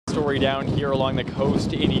story down here along the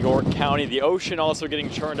coast in York County. The ocean also getting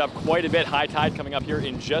churned up quite a bit. High tide coming up here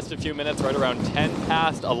in just a few minutes, right around 10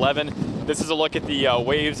 past 11. This is a look at the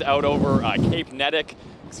waves out over Cape Nettic.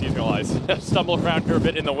 Excuse me while I stumble around here a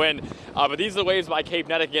bit in the wind. But these are the waves by Cape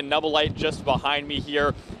Nettic. Again, Nubble Light just behind me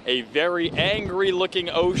here. A very angry looking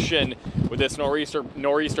ocean with this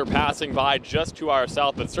nor'easter passing by just to our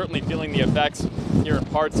south, but certainly feeling the effects here in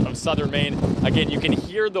parts of southern Maine. Again, you can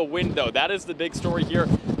hear the wind though. That is the big story here.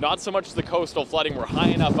 Not so much the coastal flooding. We're high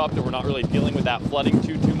enough up that we're not really dealing with that flooding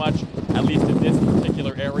too much, at least in this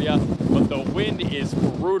particular area. But the wind is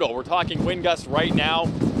brutal. We're talking wind gusts right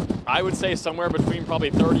now, I would say somewhere between probably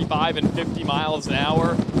 35 and 50 miles an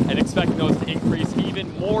hour, and expecting those to increase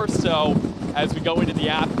even more so as we go into the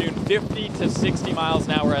afternoon, 50 to 60 miles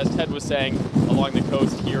an hour, as Ted was saying, along the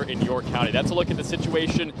coast here in York County. That's a look at the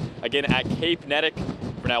situation, again, at Cape Nettic.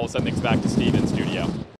 For now, we'll send things back to Steve in studio.